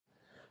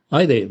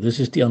Hi there, this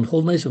is Tiaan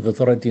Gilnes of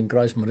Authority in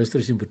Christ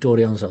Ministries in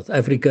Pretoria in South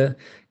Africa.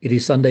 It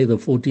is Sunday the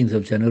 14th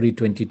of January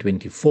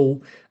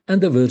 2024,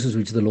 and the verses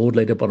which the Lord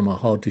laid upon my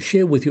heart to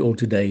share with you all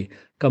today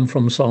come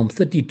from Psalm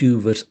 32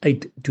 verse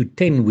 8 to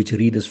 10, which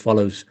read as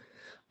follows: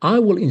 I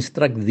will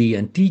instruct thee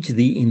and teach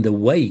thee in the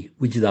way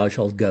which thou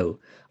shalt go.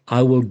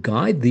 I will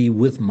guide thee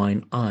with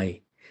mine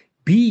eye.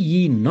 Be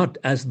ye not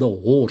as the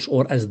horse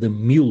or as the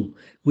mule,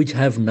 which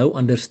have no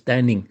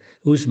understanding,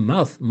 whose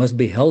mouth must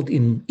be held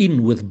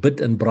in with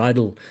bit and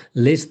bridle,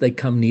 lest they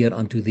come near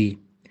unto thee.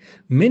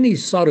 Many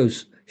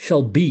sorrows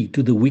shall be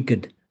to the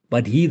wicked,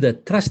 but he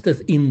that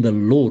trusteth in the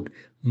Lord,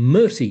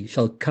 mercy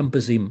shall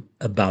compass him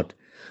about.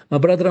 My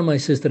brother and my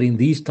sister, in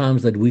these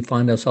times that we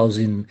find ourselves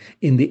in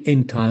the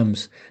end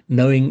times,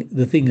 knowing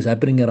the things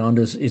happening around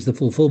us is the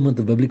fulfillment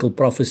of biblical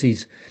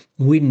prophecies,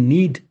 we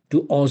need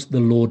to ask the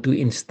Lord to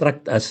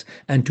instruct us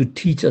and to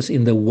teach us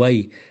in the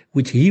way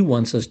which He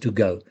wants us to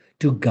go,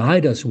 to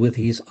guide us with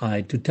His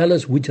eye, to tell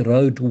us which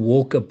road to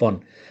walk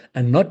upon,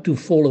 and not to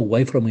fall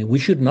away from Him. We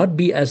should not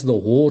be as the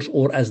horse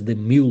or as the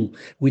mule,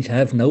 which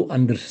have no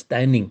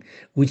understanding,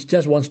 which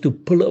just wants to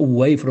pull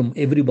away from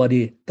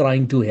everybody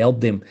trying to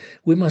help them.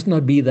 We must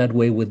not be that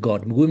way with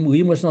God.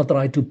 We must not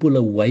try to pull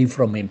away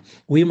from Him.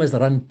 We must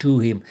run to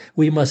Him.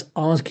 We must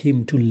ask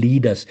Him to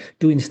lead us,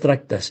 to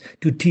instruct us,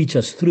 to teach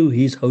us through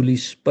His Holy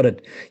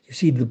Spirit. You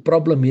see, the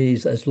problem here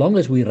is, as long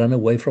as we run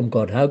away from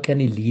God, how can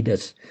He lead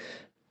us?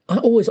 I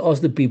always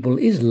ask the people,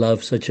 is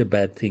love such a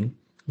bad thing?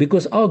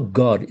 Because our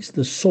God is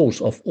the source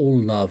of all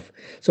love.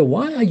 So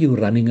why are you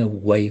running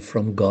away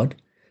from God?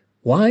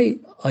 Why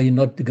are you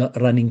not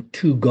running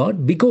to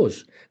God?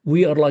 Because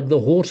we are like the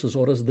horses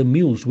or as the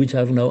mules, which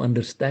have no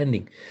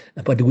understanding.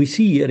 But we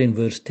see here in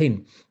verse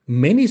 10,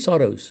 many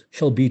sorrows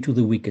shall be to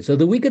the wicked. So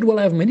the wicked will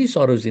have many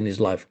sorrows in his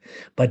life.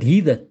 But he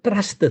that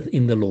trusteth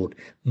in the Lord,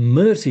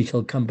 mercy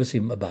shall compass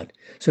him about.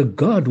 So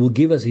God will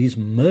give us His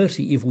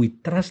mercy if we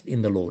trust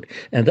in the Lord.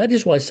 And that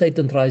is why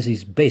Satan tries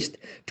his best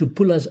to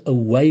pull us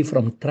away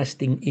from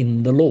trusting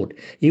in the Lord.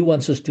 He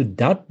wants us to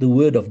doubt the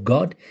word of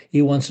God.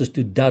 He wants us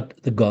to doubt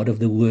the God of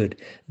the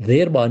word,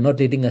 thereby not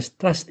letting us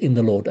trust in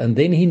the Lord. And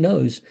then he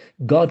knows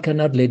God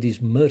cannot let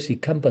His mercy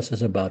compass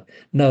us about.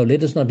 No,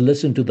 let us not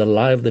listen to the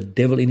lie of the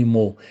devil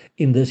anymore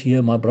in this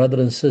year, my brother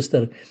and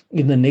sister.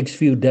 In the next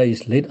few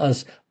days, let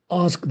us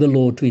ask the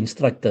Lord to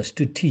instruct us,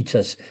 to teach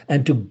us,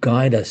 and to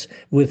guide us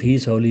with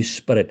His Holy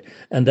Spirit,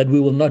 and that we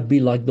will not be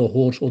like the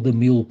horse or the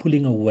mule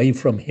pulling away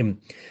from Him,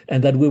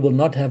 and that we will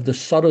not have the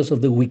sorrows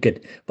of the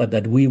wicked, but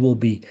that we will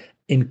be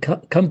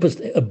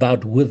encompassed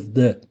about with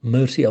the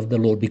mercy of the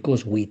Lord,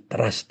 because we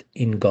trust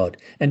in God.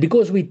 And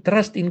because we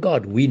trust in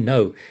God, we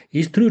know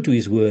He's true to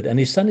His word, and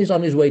His Son is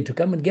on His way to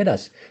come and get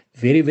us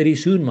very, very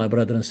soon, my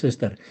brother and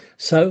sister.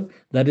 So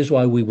that is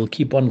why we will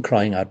keep on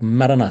crying out,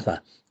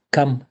 Maranatha,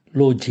 come,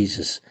 Lord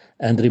Jesus.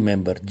 And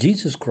remember,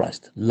 Jesus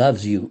Christ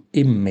loves you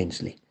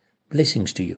immensely. Blessings to you.